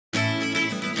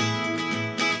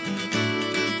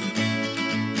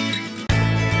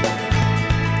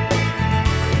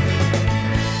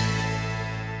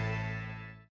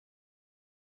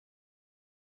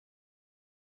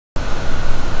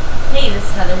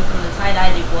from the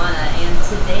Tye-Dyed iguana, and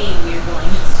today we are going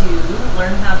to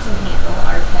learn how to handle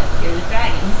our pet bearded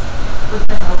dragons with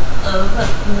the help of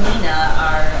Nina,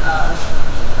 our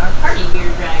party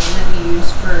bearded dragon that we use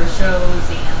for shows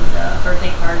and birthday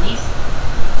parties.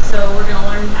 So we're going to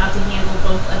learn how to handle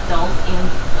both adult and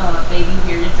baby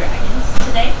bearded dragons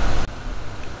today.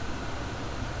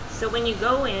 So when you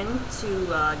go in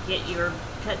to get your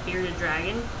pet bearded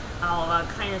dragon, I'll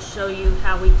kind of show you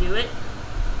how we do it.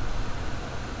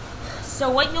 So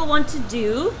what you'll want to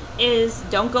do is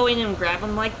don't go in and grab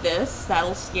them like this.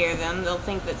 That'll scare them. They'll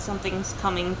think that something's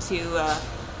coming to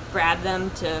grab them,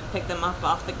 to pick them up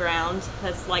off the ground.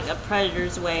 That's like a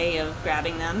predator's way of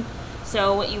grabbing them.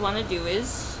 So what you want to do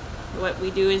is, what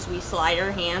we do is we slide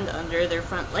our hand under their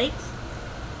front legs,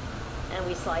 and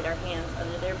we slide our hands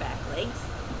under their back legs.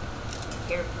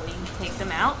 Carefully take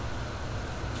them out.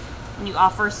 And you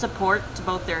offer support to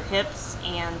both their hips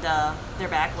and their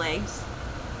back legs.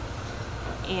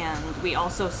 And we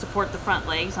also support the front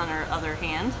legs on our other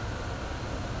hand.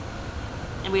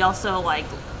 And we also, like,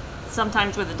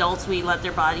 sometimes with adults, we let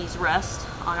their bodies rest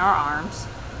on our arms.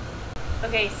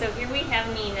 Okay, so here we have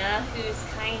Nina, who's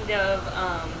kind of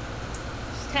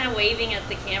waving at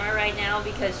the camera right now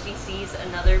because she sees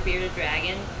another bearded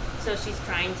dragon. So she's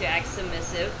trying to act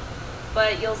submissive.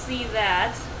 But you'll see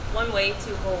that one way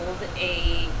to hold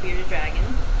a bearded dragon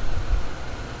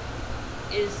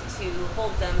is to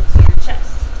hold them to your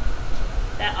chest.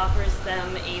 That offers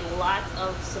them a lot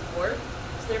of support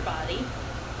to their body.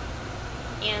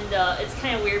 And it's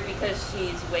kind of weird because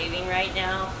she's waving right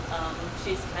now.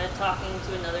 She's kind of talking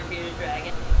to another bearded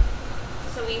dragon.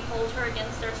 So we hold her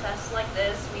against our chest like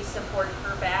this. We support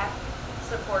her back,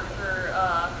 support her,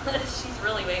 she's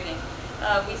really waving.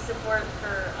 We support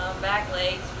her back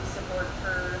legs. We support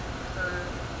her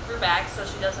back so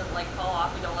she doesn't like fall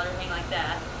off. We don't let her hang like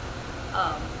that.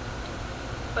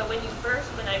 But when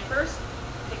I first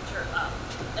picked her up,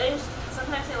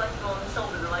 sometimes they like to go on the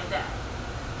shoulder like that.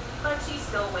 But she's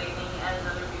still waving at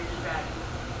another bearded dragon.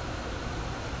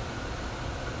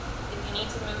 If you need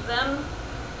to move them,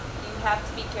 you have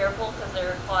to be careful because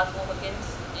their claws will hook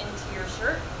into your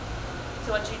shirt.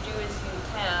 So what you do is you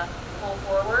kind of pull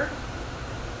forward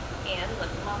and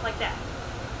lift them off like that.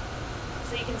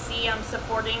 So you can see I'm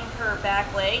supporting her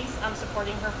back legs, I'm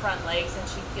supporting her front legs, and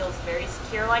she feels very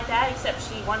secure like that, except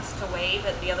she wants to wave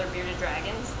at the other bearded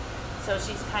dragons. So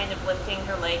she's kind of lifting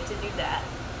her leg to do that.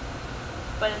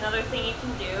 But another thing you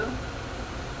can do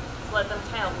is let them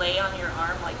kind of lay on your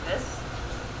arm like this.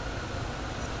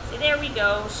 See, there we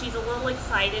go. She's a little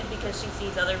excited because she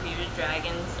sees other bearded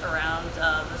dragons around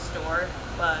the store,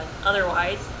 but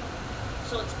otherwise,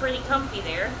 so it's pretty comfy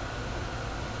there.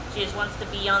 She just wants to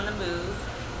be on the move.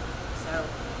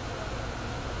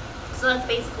 So that's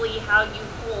basically how you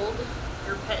hold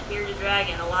your pet bearded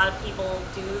dragon. A lot of people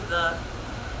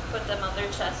put them on their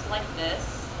chest like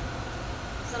this.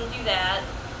 Some do that.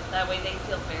 That way they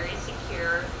feel very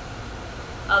secure.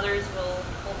 Others will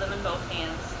hold them in both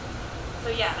hands. So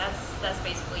yeah, that's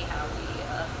basically how we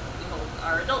hold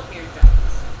our adult bearded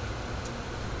dragons.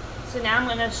 So now I'm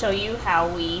going to show you how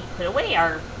we put away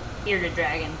our bearded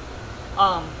dragon.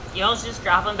 You don't just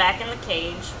drop them back in the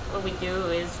cage. What we do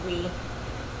is we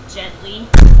gently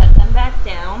set them back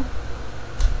down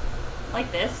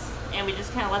like this, and we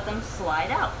just kind of let them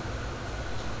slide out.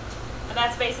 And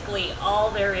that's basically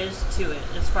all there is to it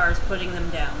as far as putting them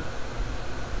down.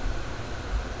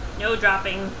 No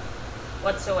dropping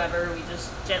whatsoever. We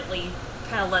just gently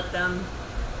kind of let them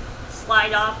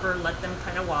slide off or let them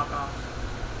kind of walk off.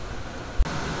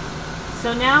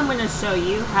 So now I'm going to show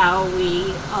you how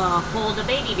we hold a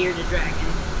baby bearded dragon.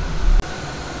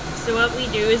 So what we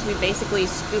do is we basically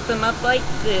scoop them up like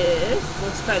this.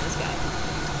 Let's try this guy.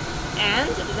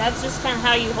 And that's just kind of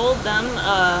how you hold them.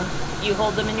 You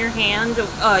hold them in your hand.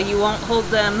 You won't hold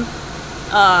them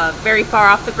very far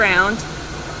off the ground.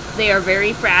 They are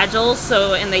very fragile,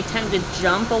 and they tend to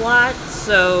jump a lot.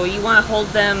 So you want to hold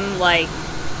them like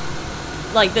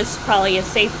this, probably a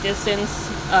safe distance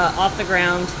off the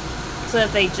ground. So that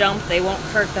if they jump, they won't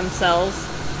hurt themselves.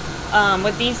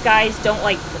 With these guys, don't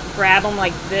like grab them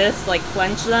like this, like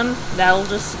clench them. That'll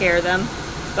just scare them.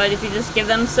 But if you just give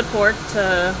them support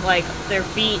to like their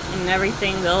feet and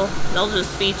everything, they'll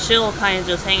just be chill, kind of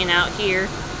just hanging out here.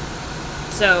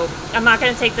 So I'm not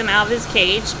going to take them out of his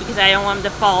cage because I don't want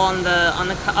them to fall on the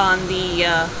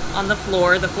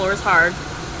floor. The floor is hard.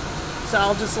 So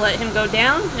I'll just let him go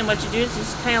down, and what you do is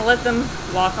just kind of let them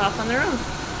walk off on their own.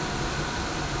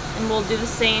 And we'll do the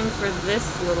same for this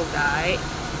little guy.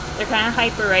 They're kind of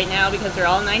hyper right now because they're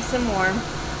all nice and warm.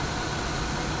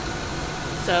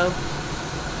 So,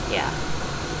 yeah.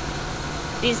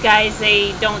 These guys,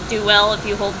 they don't do well if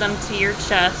you hold them to your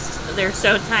chest. They're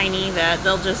so tiny that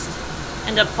they'll just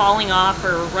end up falling off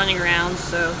or running around.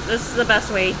 So this is the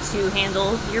best way to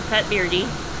handle your pet beardy.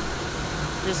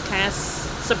 Just kind of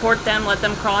support them, let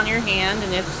them crawl on your hand,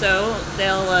 and if so,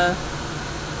 they'll,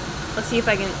 let's see if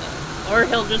I can, or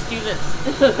he'll just do this.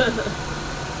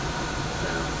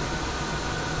 So,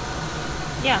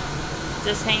 yeah,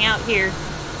 just hang out here.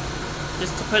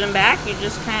 Just to put them back, you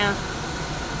just kind of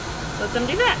let them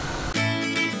do that.